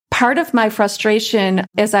part of my frustration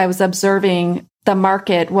as I was observing the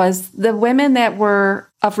market was the women that were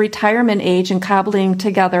of retirement age and cobbling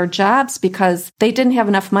together jobs because they didn't have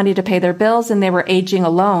enough money to pay their bills and they were aging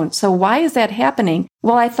alone. So why is that happening?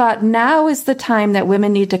 Well, I thought now is the time that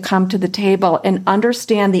women need to come to the table and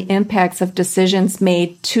understand the impacts of decisions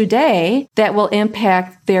made today that will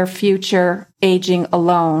impact their future aging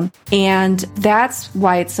alone. And that's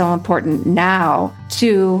why it's so important now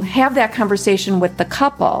to have that conversation with the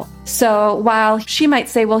couple. So while she might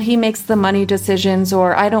say, well, he makes the money decisions,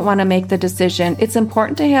 or I don't want to make the decision, it's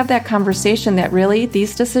important to have that conversation that really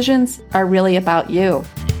these decisions are really about you.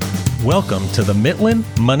 Welcome to the Mitlin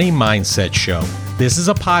Money Mindset Show. This is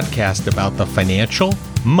a podcast about the financial,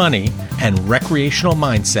 money, and recreational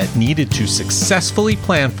mindset needed to successfully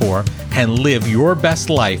plan for and live your best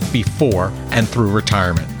life before and through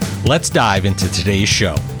retirement. Let's dive into today's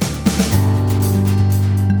show.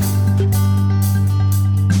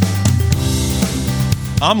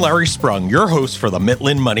 I'm Larry Sprung, your host for the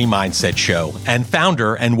Mitlin Money Mindset Show and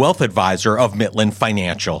founder and wealth advisor of Mitlin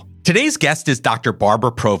Financial. Today's guest is Dr.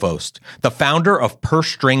 Barbara Provost, the founder of Purse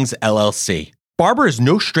Strings, LLC. Barbara is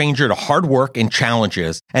no stranger to hard work and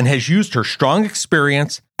challenges and has used her strong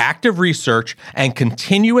experience, active research, and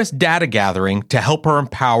continuous data gathering to help her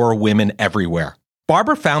empower women everywhere.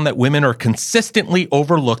 Barbara found that women are consistently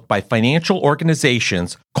overlooked by financial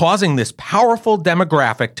organizations, causing this powerful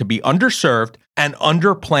demographic to be underserved and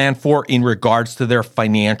underplanned for in regards to their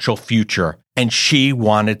financial future, and she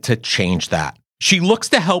wanted to change that. She looks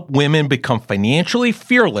to help women become financially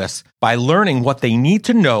fearless by learning what they need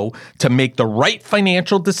to know to make the right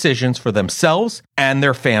financial decisions for themselves and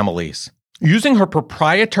their families. Using her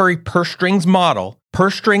proprietary Purse Strings model,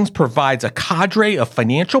 Purse Strings provides a cadre of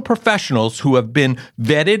financial professionals who have been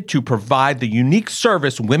vetted to provide the unique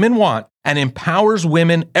service women want and empowers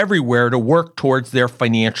women everywhere to work towards their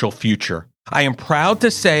financial future. I am proud to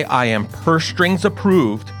say I am Purse Strings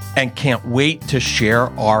approved and can't wait to share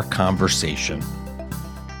our conversation.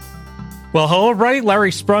 Well, hello, everybody.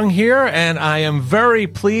 Larry Sprung here, and I am very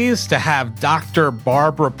pleased to have Dr.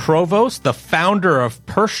 Barbara Provost, the founder of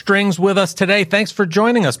Purse Strings, with us today. Thanks for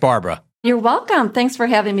joining us, Barbara. You're welcome. Thanks for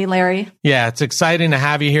having me, Larry. Yeah, it's exciting to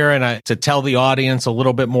have you here and to tell the audience a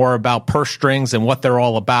little bit more about Purse Strings and what they're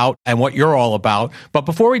all about and what you're all about. But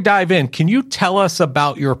before we dive in, can you tell us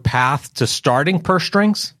about your path to starting Purse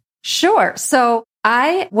Strings? Sure. So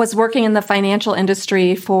I was working in the financial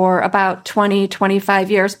industry for about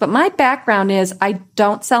 25 years, but my background is I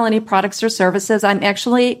don't sell any products or services. I'm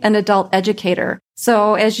actually an adult educator.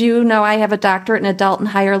 So as you know, I have a doctorate in adult and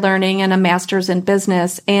higher learning and a master's in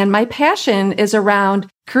business. And my passion is around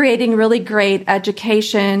creating really great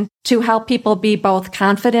education to help people be both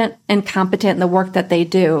confident and competent in the work that they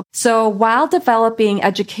do. So while developing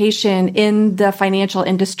education in the financial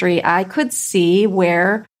industry, I could see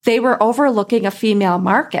where they were overlooking a female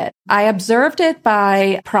market. I observed it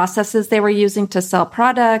by processes they were using to sell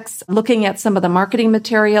products, looking at some of the marketing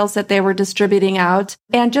materials that they were distributing out,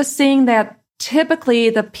 and just seeing that typically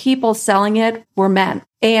the people selling it were men.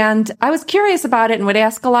 And I was curious about it and would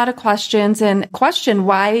ask a lot of questions and question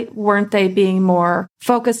why weren't they being more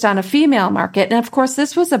focused on a female market? And of course,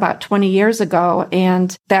 this was about 20 years ago,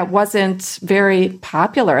 and that wasn't very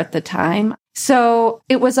popular at the time. So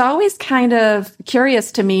it was always kind of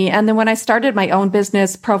curious to me. And then when I started my own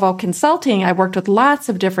business, Provo Consulting, I worked with lots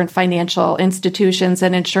of different financial institutions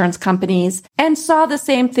and insurance companies and saw the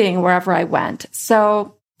same thing wherever I went.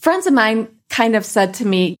 So friends of mine kind of said to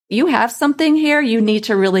me, you have something here, you need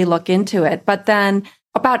to really look into it. But then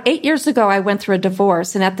about 8 years ago, I went through a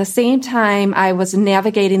divorce. And at the same time, I was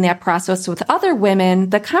navigating that process with other women.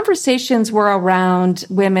 The conversations were around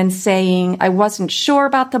women saying, I wasn't sure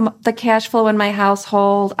about the cash flow in my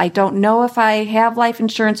household. I don't know if I have life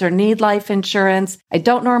insurance or need life insurance. I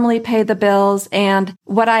don't normally pay the bills. And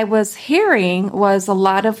what I was hearing was a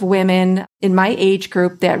lot of women in my age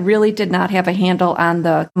group that really did not have a handle on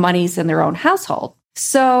the monies in their own household.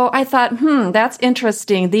 So I thought, that's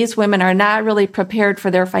interesting. These women are not really prepared for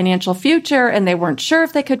their financial future, and they weren't sure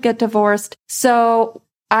if they could get divorced. So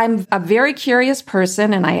I'm a very curious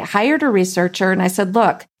person, and I hired a researcher, and I said,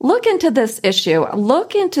 look into this issue.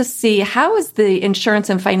 Look into see how is the insurance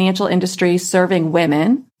and financial industry serving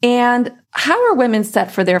women, and how are women set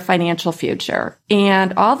for their financial future?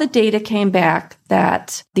 And all the data came back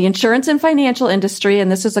that the insurance and financial industry, and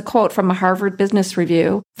this is a quote from a Harvard Business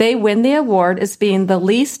Review, they win the award as being the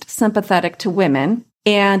least sympathetic to women.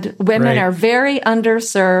 And women are very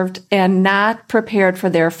underserved and not prepared for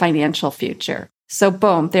their financial future. So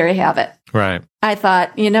boom, there you have it. Right. I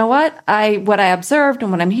thought, you know what I observed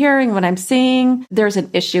and what I'm hearing, what I'm seeing, there's an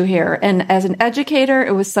issue here. And as an educator,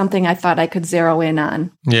 it was something I thought I could zero in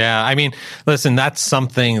on. Yeah. I mean, listen, that's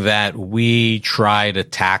something that we try to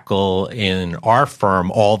tackle in our firm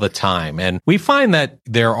all the time. And we find that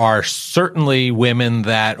there are certainly women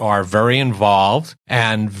that are very involved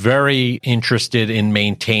and very interested in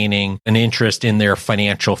maintaining an interest in their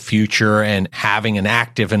financial future and having an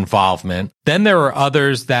active involvement. Then there are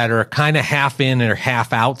others that are kind of half in or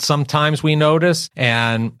half out sometimes, we notice.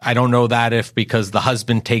 And I don't know that if because the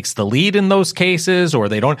husband takes the lead in those cases or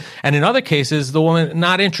they don't. And in other cases, the woman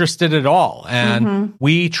not interested at all. And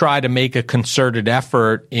we try to make a concerted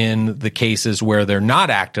effort in the cases where they're not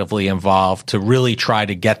actively involved to really try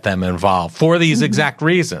to get them involved for these exact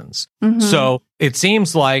reasons. So it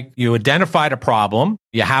seems like you identified a problem,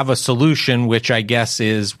 you have a solution, which I guess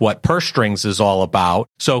is what Purse Strings is all about.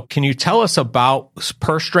 So can you tell us about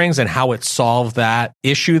Purse Strings and how it solved that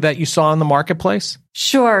issue that you saw in the marketplace?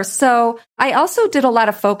 Sure. So I also did a lot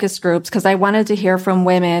of focus groups because I wanted to hear from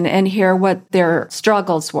women and hear what their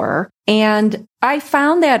struggles were. And I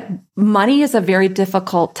found that money is a very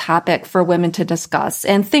difficult topic for women to discuss.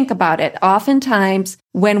 And think about it. Oftentimes,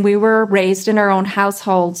 when we were raised in our own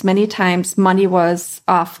households, many times money was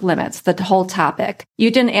off limits, the whole topic. You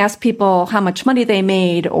didn't ask people how much money they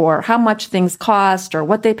made or how much things cost or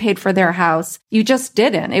what they paid for their house. You just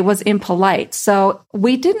didn't. It was impolite. So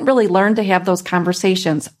we didn't really learn to have those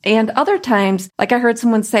conversations. And other times, like I heard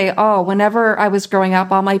someone say, oh, whenever I was growing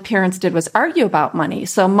up, all my parents did was argue about money.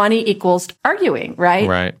 So money equals arguing, right?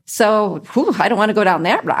 Right. So I don't want to go down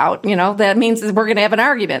that route. That means we're going to have an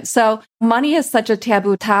argument. So money is such a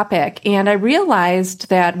taboo topic. And I realized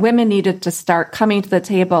that women needed to start coming to the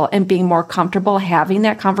table and being more comfortable having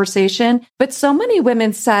that conversation. But so many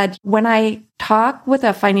women said, when I talk with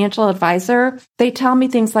a financial advisor, they tell me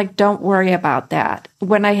things like, don't worry about that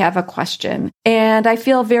when I have a question. And I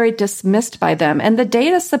feel very dismissed by them. And the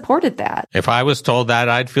data supported that. If I was told that,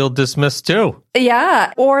 I'd feel dismissed too.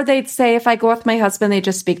 Yeah. Or they'd say, if I go with my husband, they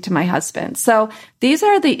just speak to my husband. So these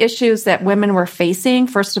are the issues that women were facing.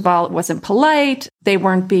 First of all, it wasn't polite. They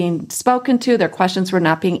weren't being spoken to. Their questions were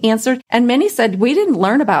not being answered. And many said, we didn't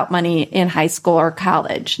learn about money in high school or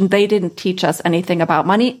college. They didn't teach us anything about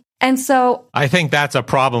money. And so I think that's a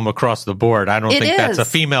problem across the board. I don't think that's a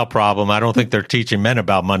female problem. I don't think they're teaching men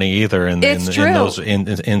about money either in those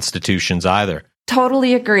institutions either.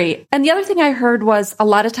 Totally agree. And the other thing I heard was a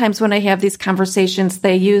lot of times when I have these conversations,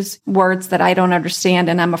 they use words that I don't understand,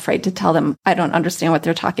 and I'm afraid to tell them I don't understand what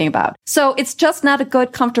they're talking about. So it's just not a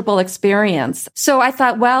good, comfortable experience. So I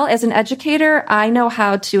thought, well, as an educator, I know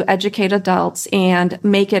how to educate adults and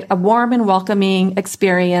make it a warm and welcoming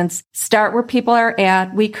experience. Start where people are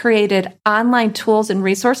at. We created online tools and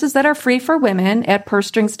resources that are free for women at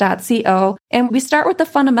pursestrings.co. And we start with the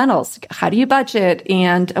fundamentals. How do you budget?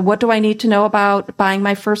 And what do I need to know about buying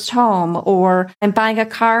my first home? Or I'm buying a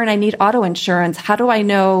car and I need auto insurance. How do I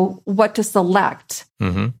know what to select?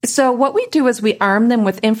 So what we do is we arm them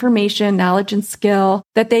with information, knowledge, and skill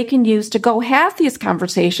that they can use to go have these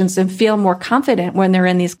conversations and feel more confident when they're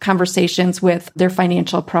in these conversations with their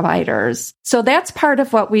financial providers. So that's part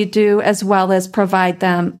of what we do, as well as provide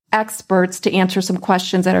them experts to answer some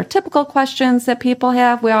questions that are typical questions that people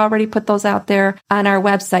have. We already put those out there on our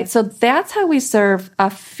website. So that's how we serve a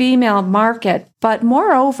female market. But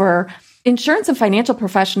moreover, insurance and financial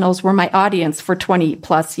professionals were my audience for 20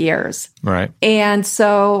 plus years. Right. And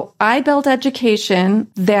so I built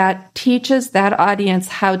education that teaches that audience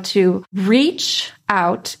how to reach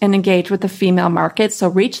out and engage with the female market. So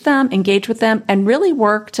reach them, engage with them, and really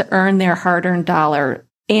work to earn their hard-earned dollar.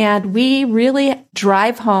 And we really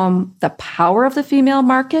drive home the power of the female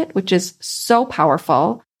market, which is so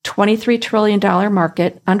powerful, $23 trillion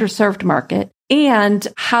market, underserved market, and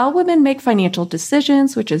how women make financial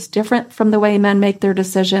decisions, which is different from the way men make their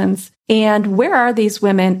decisions. And where are these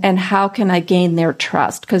women and how can I gain their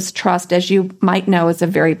trust? Because trust, as you might know, is a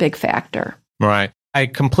very big factor. Right. I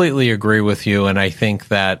completely agree with you. And I think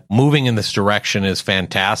that moving in this direction is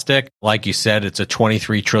fantastic. Like you said, it's a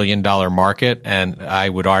 $23 trillion market. And I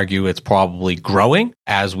would argue it's probably growing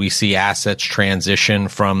as we see assets transition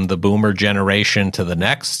from the boomer generation to the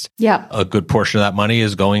next. Yeah. A good portion of that money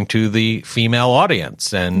is going to the female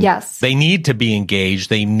audience. And yes, they need to be engaged.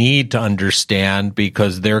 They need to understand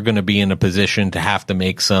because they're going to be in a position to have to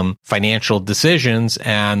make some financial decisions.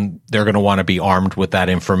 And they're going to want to be armed with that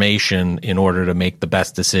information in order to make the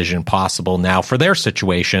best decision possible now for their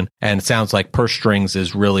situation. And it sounds like Purse Strings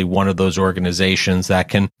is really one of those organizations that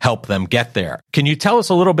can help them get there. Can you tell us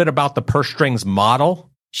a little bit about the Purse Strings model?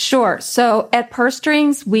 Sure. So at Purse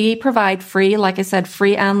Strings, we provide free, like I said,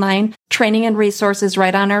 free online training and resources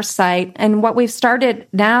right on our site. And what we've started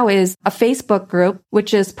now is a Facebook group,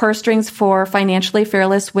 which is Purse Strings for Financially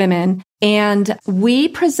Fearless Women. And we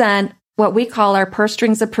present what we call our Purse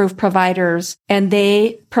Strings approved providers, and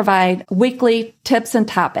they provide weekly tips and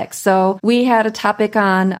topics. So we had a topic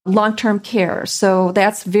on long-term care. So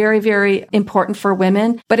that's very, very important for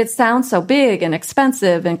women, but it sounds so big and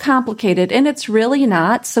expensive and complicated, and it's really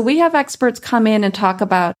not. So we have experts come in and talk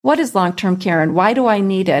about what is long-term care and why do I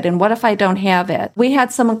need it? And what if I don't have it? We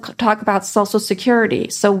had someone talk about Social Security.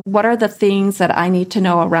 So what are the things that I need to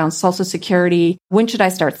know around Social Security? When should I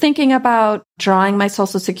start thinking about drawing my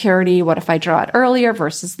Social Security? What if I draw it earlier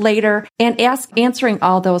versus later? And answering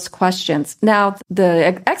all those questions. Now,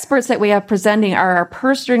 the experts that we have presenting are our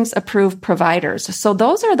Purse Strings approved providers. So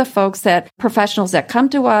those are the folks professionals that come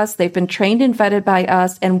to us. They've been trained and vetted by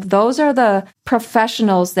us. And those are the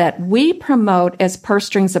professionals that we promote as Purse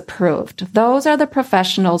Strings approved. Those are the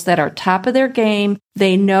professionals that are top of their game.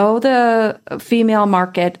 They know the female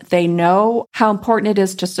market. They know how important it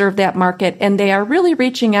is to serve that market. And they are really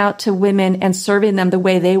reaching out to women and serving them the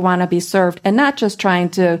way they want to be served and not just trying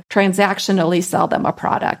to transactionally sell them a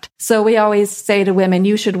product. So we always say to women,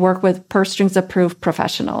 you should work with Purse Strings approved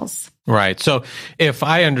professionals. Right. So if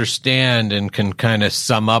I understand and can kind of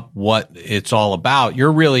sum up what it's all about,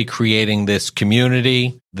 you're really creating this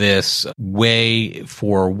community, this way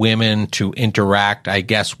for women to interact, I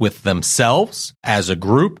guess, with themselves as a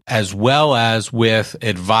group, as well as with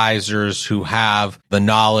advisors who have the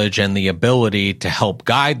knowledge and the ability to help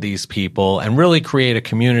guide these people and really create a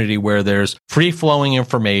community where there's free-flowing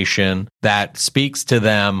information that speaks to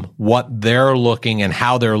them, what they're looking and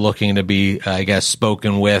how they're looking to be, I guess,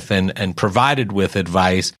 spoken with and provided with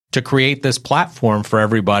advice to create this platform for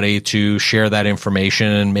everybody to share that information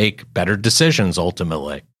and make better decisions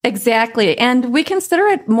ultimately. Exactly. And we consider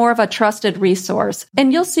it more of a trusted resource.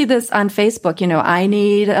 And you'll see this on Facebook. I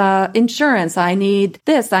need insurance. I need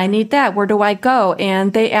this. I need that. Where do I go?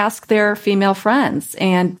 And they ask their female friends.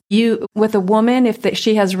 And with a woman, if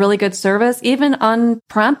she has really good service, even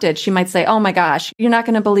unprompted, she might say, oh my gosh, you're not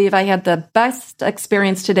going to believe I had the best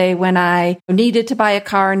experience today when I needed to buy a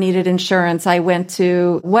car, needed insurance. I went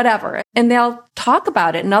to whatever. And they'll talk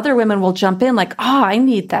about it. And other women will jump in like, oh, I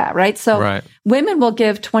need that. Right. So women will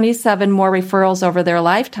give 27 more referrals over their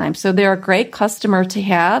lifetime. So they're a great customer to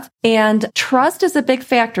have. And trust is a big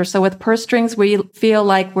factor. So with Purse Strings, we feel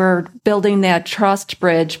like we're building that trust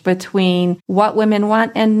bridge between what women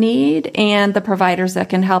want and need and the providers that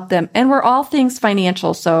can help them. And we're all things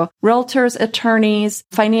financial. So realtors, attorneys,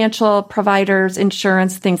 financial providers,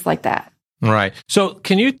 insurance, things like that. Right. So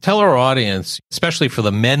can you tell our audience, especially for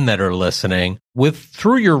the men that are listening,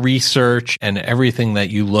 through your research and everything that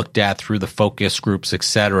you looked at through the focus groups, et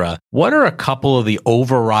cetera, what are a couple of the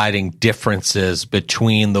overriding differences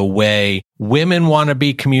between the way women want to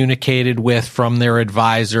be communicated with from their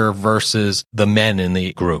advisor versus the men in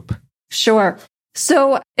the group? Sure.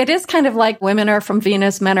 So it is kind of like women are from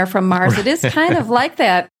Venus, men are from Mars. It is kind of like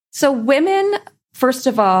that. So women, first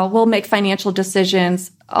of all, will make financial decisions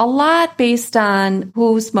a lot based on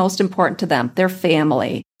who's most important to them, their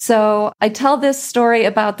family. So I tell this story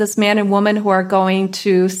about this man and woman who are going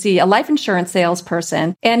to see a life insurance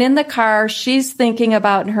salesperson. And in the car, she's thinking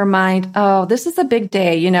about in her mind, oh, this is a big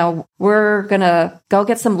day. We're going to go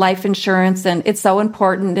get some life insurance and it's so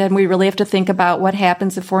important. And we really have to think about what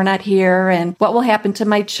happens if we're not here and what will happen to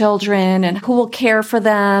my children and who will care for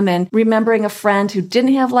them and remembering a friend who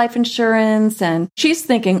didn't have life insurance. And she's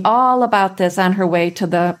thinking all about this on her way to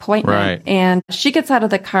the appointment. Right. And she gets out of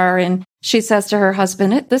the car and she says to her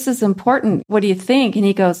husband, this is important. What do you think? And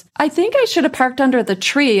he goes, I think I should have parked under the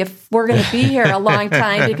tree if we're going to be here a long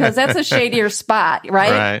time because that's a shadier spot,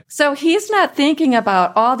 right? So he's not thinking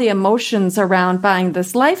about all the emotions around buying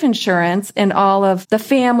this life insurance and all of the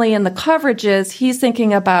family and the coverages. He's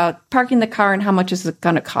thinking about parking the car and how much is it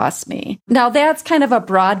going to cost me. Now, that's kind of a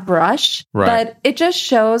broad brush, but it just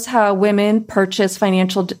shows how women purchase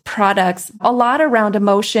financial products a lot around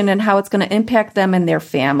emotion and how it's going to impact them and their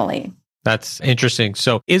family. That's interesting.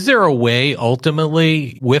 So is there a way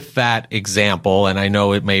ultimately with that example, and I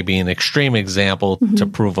know it may be an extreme example to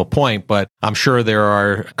prove a point, but I'm sure there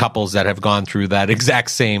are couples that have gone through that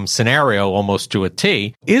exact same scenario almost to a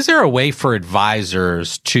T. Is there a way for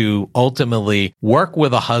advisors to ultimately work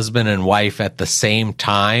with a husband and wife at the same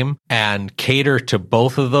time and cater to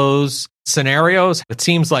both of those scenarios? It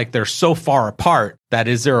seems like they're so far apart that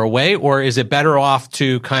is there a way, or is it better off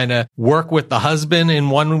to kind of work with the husband in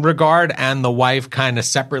one regard and the wife kind of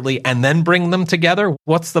separately and then bring them together?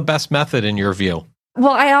 What's the best method in your view?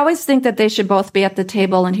 Well, I always think that they should both be at the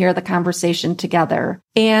table and hear the conversation together.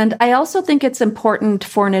 And I also think it's important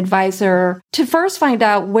for an advisor to first find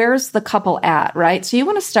out where's the couple at, right? So you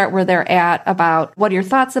want to start where they're at about what are your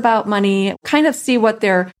thoughts about money, kind of see what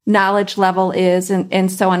their knowledge level is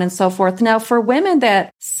and so on and so forth. Now, for women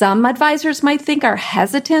that some advisors might think are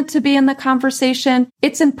hesitant to be in the conversation,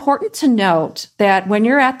 it's important to note that when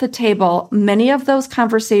you're at the table, many of those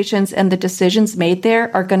conversations and the decisions made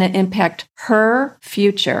there are going to impact her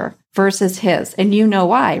future versus his. And you know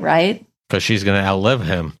why, right? Because she's going to outlive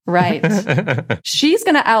him. Right. She's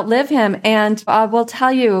going to outlive him. And I will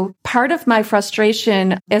tell you, part of my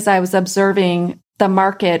frustration as I was observing the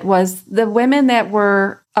market was the women that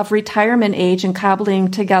were of retirement age and cobbling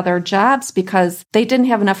together jobs because they didn't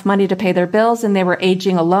have enough money to pay their bills and they were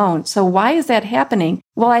aging alone. So why is that happening?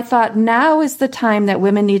 Well, I thought now is the time that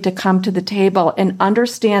women need to come to the table and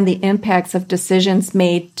understand the impacts of decisions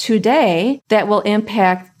made today that will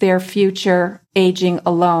impact their future aging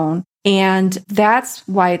alone. And that's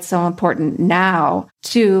why it's so important now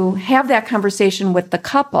to have that conversation with the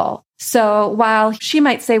couple. So while she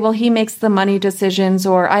might say, well, he makes the money decisions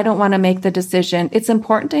or I don't want to make the decision, it's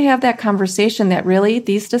important to have that conversation that really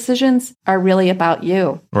these decisions are really about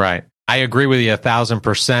you. Right. I agree with you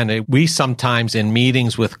 1,000%. We sometimes in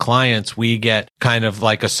meetings with clients, we get kind of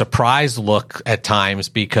like a surprise look at times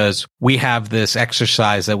because we have this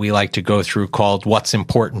exercise that we like to go through called What's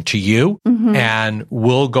Important to You. Mm-hmm. And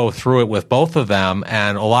we'll go through it with both of them.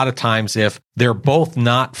 And a lot of times if they're both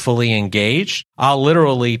not fully engaged, I'll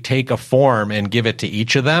literally take a form and give it to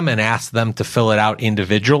each of them and ask them to fill it out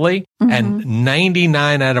individually. Mm-hmm. And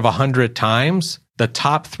 99 out of 100 times, the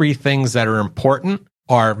top 3 things that are important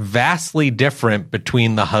are vastly different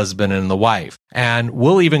between the husband and the wife. And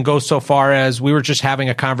we'll even go so far as we were just having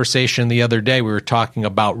a conversation the other day. We were talking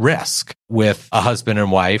about risk with a husband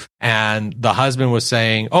and wife, and the husband was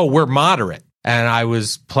saying, oh, we're moderate. And I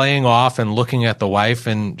was playing off and looking at the wife,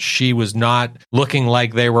 and she was not looking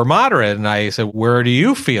like they were moderate. And I said, where do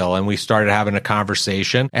you feel? And we started having a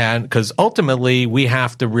conversation. And because ultimately we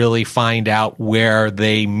have to really find out where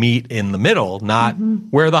they meet in the middle, not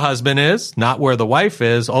where the husband is, not where the wife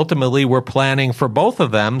is. Ultimately, we're planning for both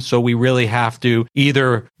of them. So we really have to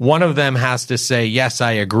either one of them has to say, yes,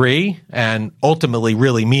 I agree, and ultimately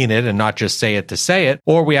really mean it and not just say it to say it,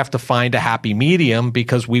 or we have to find a happy medium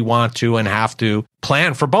because we want to and have to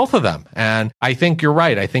plan for both of them. And I think you're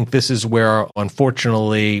right. I think this is where,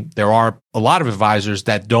 unfortunately, there are a lot of advisors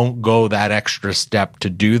that don't go that extra step to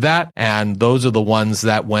do that. And those are the ones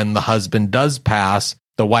that when the husband does pass,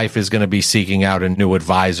 the wife is going to be seeking out a new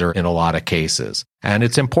advisor in a lot of cases. And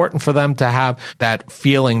it's important for them to have that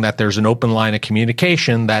feeling that there's an open line of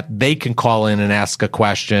communication, that they can call in and ask a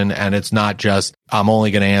question. And it's not just, I'm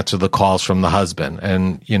only going to answer the calls from the husband.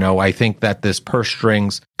 And, I think that this purse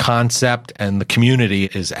strings concept and the community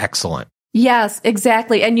is excellent. Yes,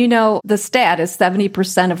 exactly. And the stat is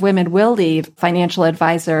 70% of women will leave financial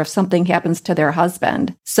advisor if something happens to their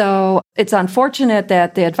husband. So it's unfortunate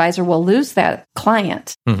that the advisor will lose that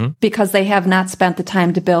client because they have not spent the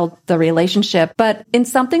time to build the relationship. But in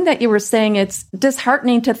something that you were saying, it's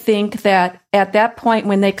disheartening to think that at that point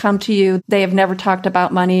when they come to you, they have never talked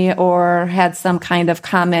about money or had some kind of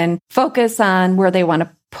common focus on where they want to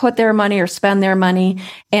put their money or spend their money.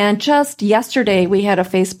 And just yesterday, we had a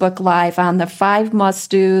Facebook Live on the 5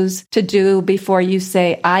 must-dos to do before you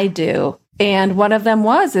say, I do. And one of them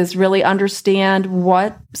is really understand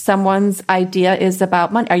what someone's idea is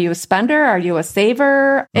about money. Are you a spender? Are you a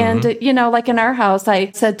saver? And, like in our house,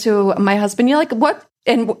 I said to my husband, what?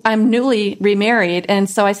 And I'm newly remarried. And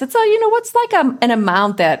so I said, so, what's like an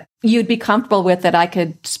amount that you'd be comfortable with that I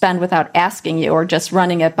could spend without asking you or just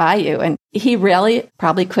running it by you? And he really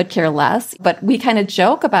probably could care less. But we kind of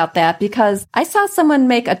joke about that because I saw someone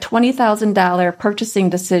make a $20,000 purchasing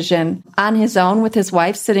decision on his own with his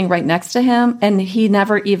wife sitting right next to him. And he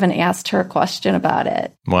never even asked her a question about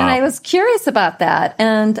it. Wow. And I was curious about that.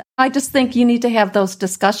 And I just think you need to have those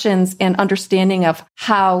discussions and understanding of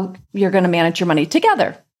how you're going to manage your money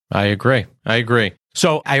together. I agree.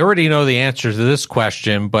 So I already know the answer to this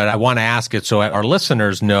question, but I want to ask it so our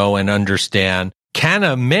listeners know and understand. Can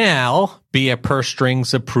a male be a purse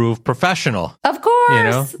strings approved professional? Of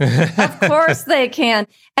course. Of course they can.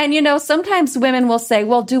 And, sometimes women will say,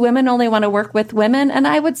 well, do women only want to work with women? And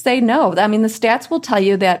I would say no. I mean, the stats will tell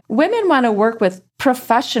you that women want to work with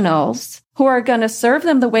professionals who are going to serve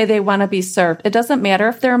them the way they want to be served. It doesn't matter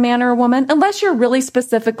if they're a man or a woman, unless you're really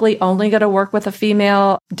specifically only going to work with a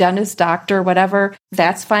female dentist, doctor, whatever,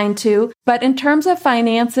 that's fine too. But in terms of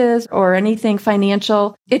finances or anything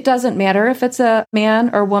financial, it doesn't matter if it's a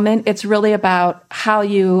man or woman. It's really about how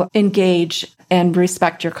you engage and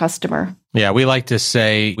respect your customer. Yeah, we like to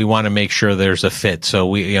say we want to make sure there's a fit.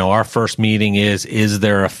 So our first meeting is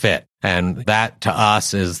there a fit? And that to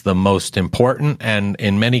us is the most important. And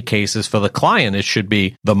in many cases for the client, it should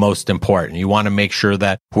be the most important. You want to make sure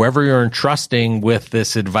that whoever you're entrusting with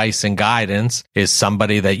this advice and guidance is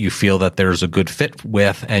somebody that you feel that there's a good fit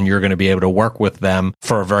with, and you're going to be able to work with them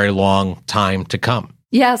for a very long time to come.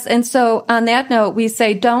 Yes. And so on that note, we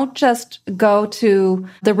say, don't just go to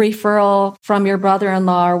the referral from your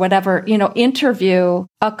brother-in-law or whatever, interview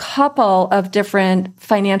a couple of different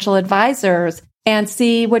financial advisors and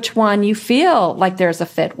see which one you feel like there's a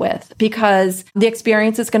fit with, because the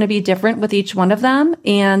experience is going to be different with each one of them.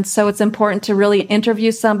 And so it's important to really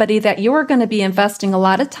interview somebody that you are going to be investing a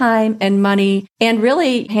lot of time and money and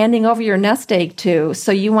really handing over your nest egg to.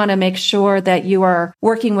 So you want to make sure that you are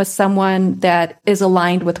working with someone that is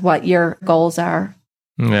aligned with what your goals are.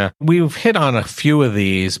 Yeah, we've hit on a few of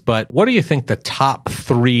these, but what do you think the top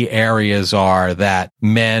 3 areas are that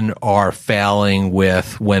men are failing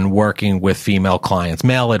with when working with female clients,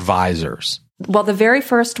 male advisors? Well, the very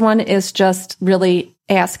first one is just really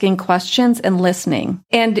asking questions and listening.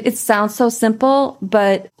 And it sounds so simple,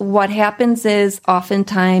 but what happens is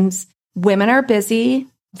oftentimes women are busy.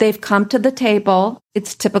 They've come to the table.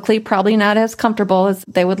 It's typically probably not as comfortable as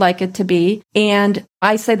they would like it to be. And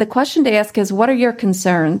I say the question to ask is, what are your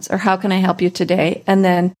concerns, or how can I help you today? And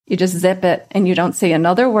then you just zip it and you don't say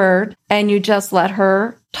another word, and you just let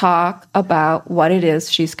her talk about what it is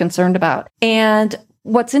she's concerned about. And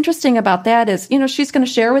what's interesting about that is, she's going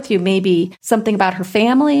to share with you maybe something about her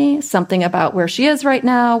family, something about where she is right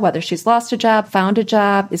now, whether she's lost a job, found a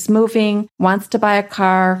job, is moving, wants to buy a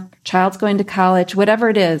car, child's going to college, whatever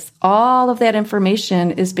it is. All of that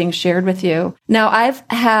information is being shared with you. Now, I've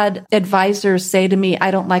had advisors say to me, I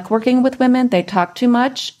don't like working with women. They talk too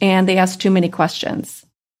much and they ask too many questions.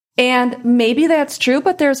 And maybe that's true,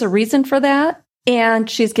 but there's a reason for that. And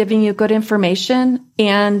she's giving you good information,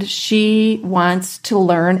 and she wants to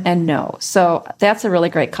learn and know. So that's a really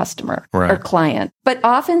great customer or client. But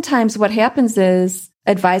oftentimes what happens is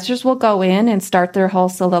advisors will go in and start their whole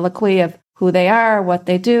soliloquy of who they are, what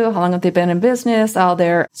they do, how long have they been in business, all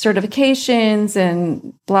their certifications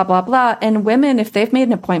and blah, blah, blah. And women, if they've made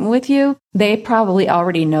an appointment with you, they probably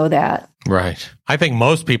already know that. Right. I think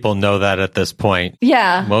most people know that at this point.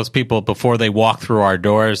 Yeah. Most people, before they walk through our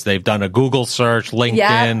doors, they've done a Google search,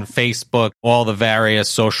 LinkedIn, Facebook, all the various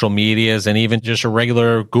social medias, and even just a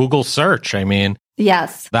regular Google search. I mean,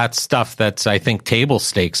 yes, that's stuff that's, I think, table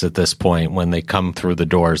stakes at this point when they come through the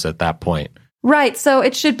doors at that point. Right. So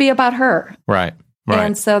it should be about her. Right.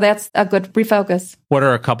 And so that's a good refocus. What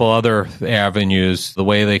are a couple other avenues, the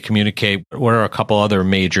way they communicate? What are a couple other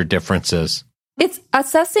major differences? It's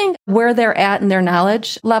assessing where they're at in their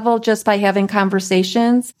knowledge level just by having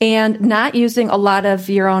conversations and not using a lot of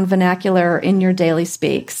your own vernacular in your daily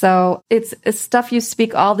speak. So it's stuff you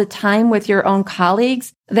speak all the time with your own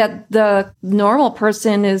colleagues that the normal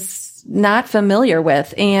person is not familiar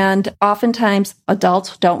with. And oftentimes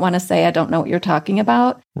adults don't want to say, I don't know what you're talking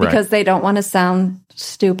about, because they don't want to sound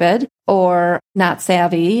stupid or not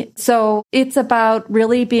savvy. So it's about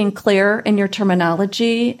really being clear in your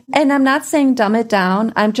terminology. And I'm not saying dumb it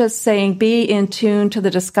down. I'm just saying be in tune to the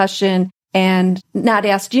discussion and not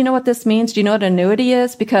ask, do you know what this means? Do you know what annuity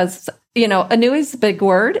is? Because annuity is a big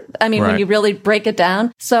word. I mean, when you really break it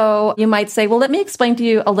down. So you might say, well, let me explain to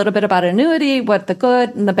you a little bit about annuity, what the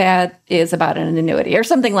good and the bad is about an annuity, or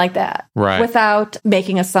something like that, without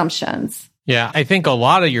making assumptions. Yeah, I think a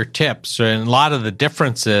lot of your tips and a lot of the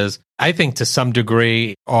differences, I think to some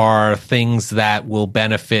degree, are things that will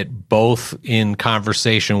benefit both in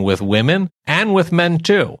conversation with women and with men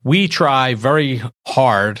too. We try very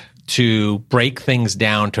hard to break things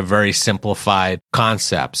down to very simplified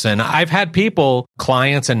concepts. And I've had people,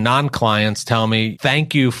 clients and non-clients, tell me,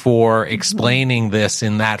 thank you for explaining this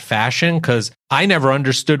in that fashion, because I never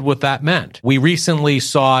understood what that meant. We recently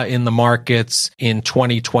saw in the markets in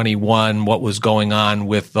 2021 what was going on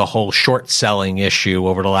with the whole short selling issue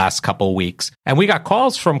over the last couple of weeks. And we got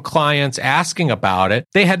calls from clients asking about it.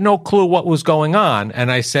 They had no clue what was going on. And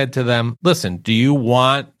I said to them, listen, do you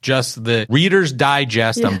want just the Reader's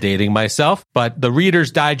Digest? I'm dating myself, but the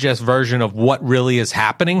Reader's Digest version of what really is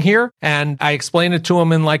happening here. And I explained it to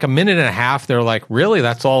them in like a minute and a half. They're like, really?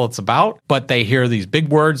 That's all it's about? But they hear these big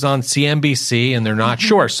words on CNBC and they're not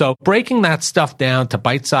sure. So breaking that stuff down to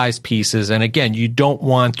bite-sized pieces. And again, you don't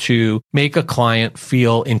want to make a client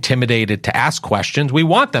feel intimidated to ask questions. We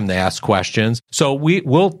want them to ask questions. So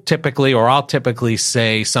I'll typically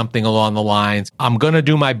say something along the lines, I'm going to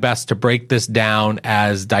do my best to break this down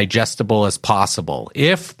as digestible as possible.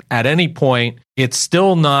 If at any point it's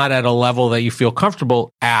still not at a level that you feel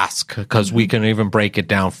comfortable, ask, because we can even break it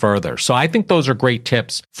down further. So I think those are great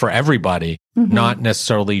tips for everybody, not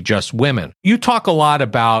necessarily just women. You talk a lot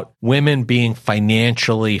about women being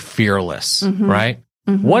financially fearless, right?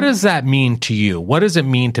 What does that mean to you? What does it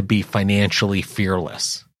mean to be financially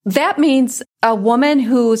fearless? That means a woman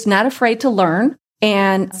who's not afraid to learn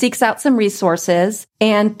and seeks out some resources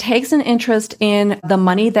and takes an interest in the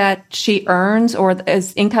money that she earns or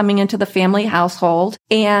is incoming into the family household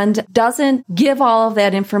and doesn't give all of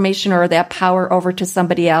that information or that power over to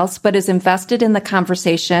somebody else, but is invested in the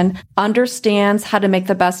conversation, understands how to make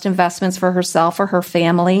the best investments for herself or her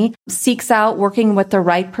family, seeks out working with the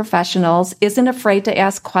right professionals, isn't afraid to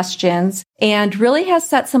ask questions, and really has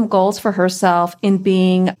set some goals for herself in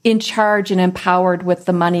being in charge and empowered with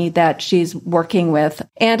the money that she's working with.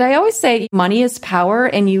 And I always say money is power,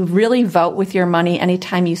 and you really vote with your money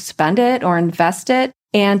anytime you spend it or invest it.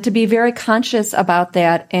 And to be very conscious about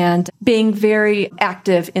that and being very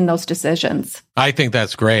active in those decisions. I think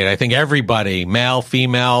that's great. I think everybody, male,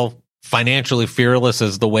 female, financially fearless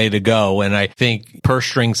is the way to go. And I think Purse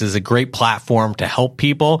Strings is a great platform to help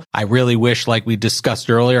people. I really wish, like we discussed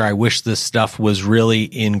earlier, I wish this stuff was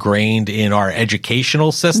really ingrained in our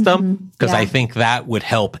educational system, because I think that would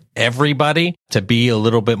help everybody to be a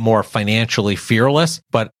little bit more financially fearless.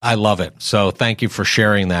 But I love it. So thank you for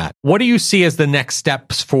sharing that. What do you see as the next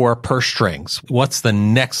steps for Purse Strings? What's the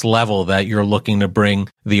next level that you're looking to bring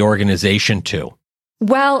the organization to?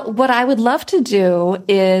 Well, what I would love to do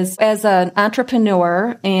is, as an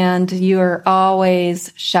entrepreneur, and you're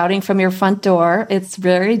always shouting from your front door, it's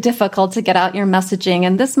very difficult to get out your messaging.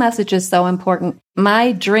 And this message is so important.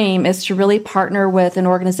 My dream is to really partner with an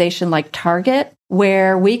organization like Target,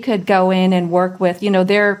 where we could go in and work with,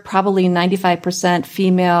 they're probably 95%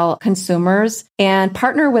 female consumers, and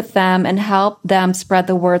partner with them and help them spread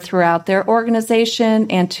the word throughout their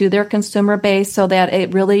organization and to their consumer base so that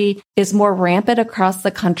it really is more rampant across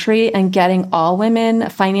the country and getting all women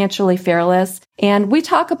financially fearless. And we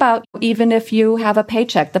talk about, even if you have a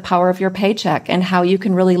paycheck, the power of your paycheck and how you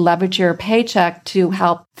can really leverage your paycheck to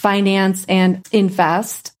help finance and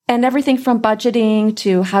invest. And everything from budgeting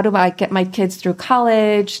to how do I get my kids through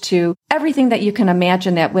college to everything that you can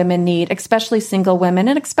imagine that women need, especially single women,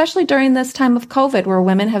 and especially during this time of COVID where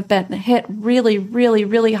women have been hit really, really,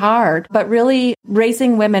 really hard, but really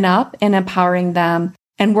raising women up and empowering them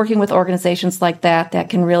and working with organizations like that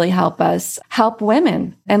can really help us help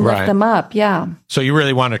women and lift them up. Yeah. So you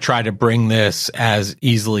really want to try to bring this as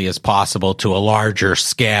easily as possible to a larger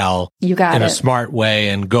scale. You got in it. a smart way,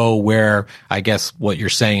 and go where, I guess what you're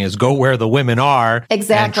saying is go where the women are.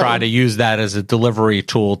 Exactly. And try to use that as a delivery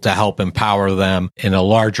tool to help empower them in a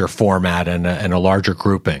larger format and a larger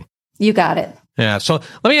grouping. You got it. Yeah. So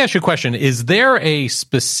let me ask you a question. Is there a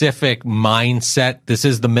specific mindset? This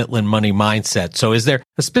is the Mitlin Money Mindset. So is there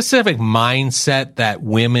a specific mindset that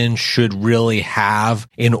women should really have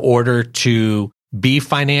in order to be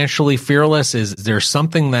financially fearless? Is there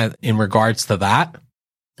something that in regards to that?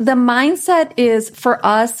 The mindset is, for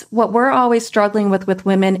us, what we're always struggling with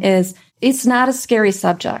women is it's not a scary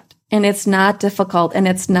subject. And it's not difficult and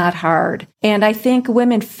it's not hard. And I think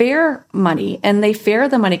women fear money and they fear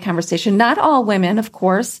the money conversation. Not all women, of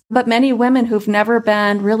course, but many women who've never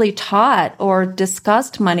been really taught or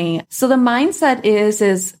discussed money. So the mindset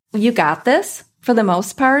is you got this for the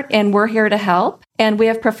most part, and we're here to help. And we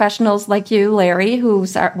have professionals like you, Larry,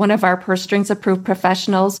 who's one of our Purse Strings approved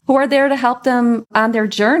professionals, who are there to help them on their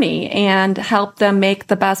journey and help them make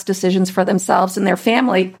the best decisions for themselves and their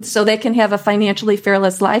family so they can have a financially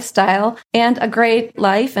fearless lifestyle and a great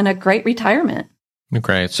life and a great retirement.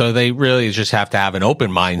 Great. So they really just have to have an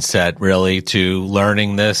open mindset, really, to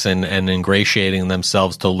learning this and ingratiating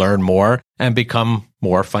themselves to learn more and become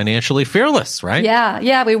more financially fearless, right?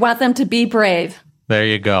 Yeah. We want them to be brave. There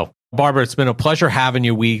you go. Barbara, it's been a pleasure having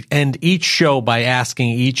you. We end each show by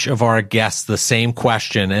asking each of our guests the same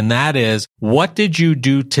question, and that is, what did you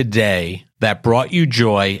do today that brought you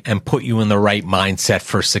joy and put you in the right mindset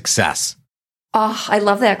for success? Oh, I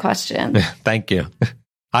love that question. Thank you.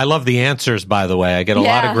 I love the answers, by the way. I get a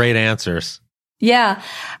lot of great answers. Yeah.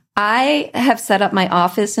 I have set up my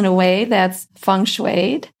office in a way that's feng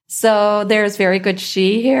shuied. So there's very good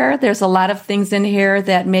qi here. There's a lot of things in here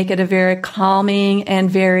that make it a very calming and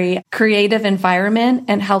very creative environment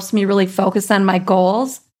and helps me really focus on my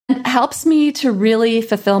goals. It helps me to really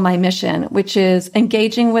fulfill my mission, which is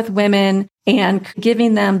engaging with women and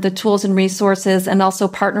giving them the tools and resources and also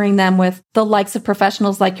partnering them with the likes of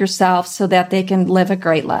professionals like yourself so that they can live a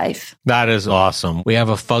great life. That is awesome. We have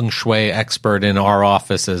a feng shui expert in our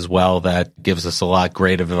office as well that gives us a lot of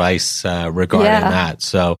great advice regarding that.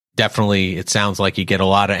 So definitely, it sounds like you get a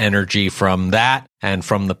lot of energy from that and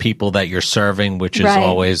from the people that you're serving, which is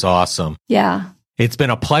always awesome. Yeah. It's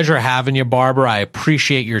been a pleasure having you, Barbara. I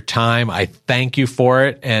appreciate your time. I thank you for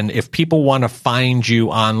it. And if people want to find you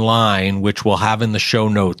online, which we'll have in the show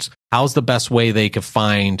notes, how's the best way they could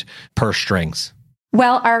find Purse Strings?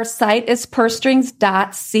 Well, our site is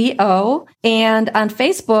pursestrings.co. And on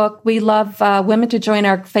Facebook, we love women to join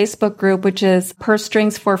our Facebook group, which is Purse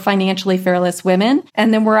Strings for Financially Fearless Women.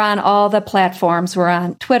 And then we're on all the platforms. We're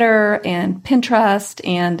on Twitter and Pinterest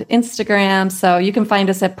and Instagram. So you can find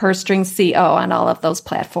us at Purse Strings CO on all of those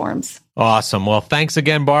platforms. Awesome. Well, thanks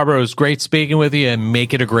again, Barbara. It was great speaking with you, and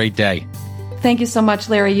make it a great day. Thank you so much,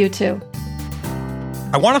 Larry. You too.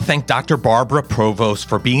 I want to thank Dr. Barbara Provost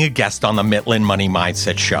for being a guest on the Mitlin Money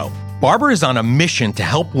Mindset Show. Barbara is on a mission to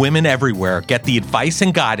help women everywhere get the advice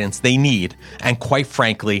and guidance they need and, quite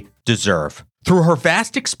frankly, deserve. Through her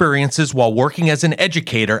vast experiences while working as an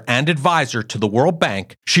educator and advisor to the World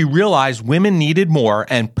Bank, she realized women needed more,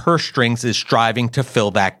 and Purse Strings is striving to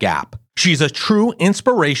fill that gap. She's a true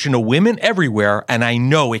inspiration to women everywhere, and I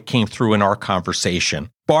know it came through in our conversation.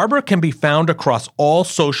 Barbara can be found across all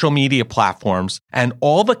social media platforms, and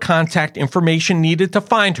all the contact information needed to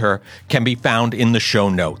find her can be found in the show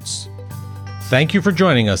notes. Thank you for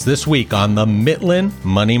joining us this week on the Mitlin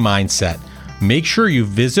Money Mindset. Make sure you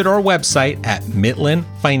visit our website at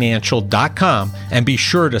mitlinfinancial.com and be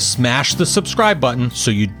sure to smash the subscribe button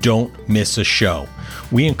so you don't miss a show.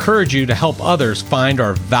 We encourage you to help others find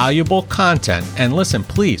our valuable content. And listen,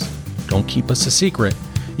 please, don't keep us a secret.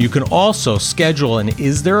 You can also schedule an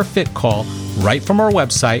Is There a Fit call right from our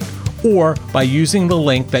website or by using the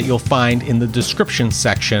link that you'll find in the description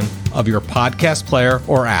section of your podcast player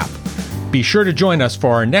or app. Be sure to join us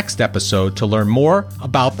for our next episode to learn more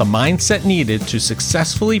about the mindset needed to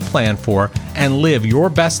successfully plan for and live your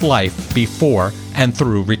best life before and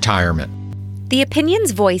through retirement. The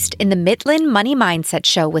opinions voiced in the Mitlin Money Mindset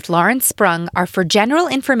Show with Lawrence Sprung are for general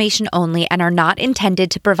information only and are not intended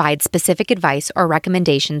to provide specific advice or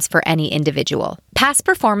recommendations for any individual. Past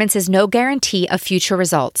performance is no guarantee of future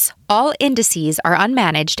results. All indices are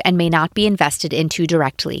unmanaged and may not be invested into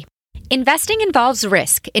directly. Investing involves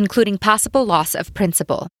risk, including possible loss of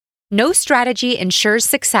principal. No strategy ensures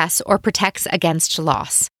success or protects against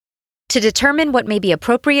loss. To determine what may be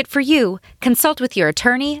appropriate for you, consult with your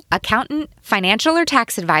attorney, accountant, financial or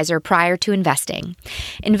tax advisor prior to investing.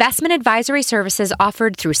 Investment advisory services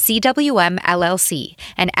offered through CWM LLC,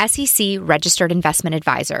 an SEC registered investment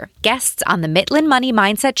advisor. Guests on the Mitlin Money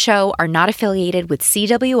Mindset Show are not affiliated with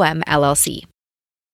CWM LLC.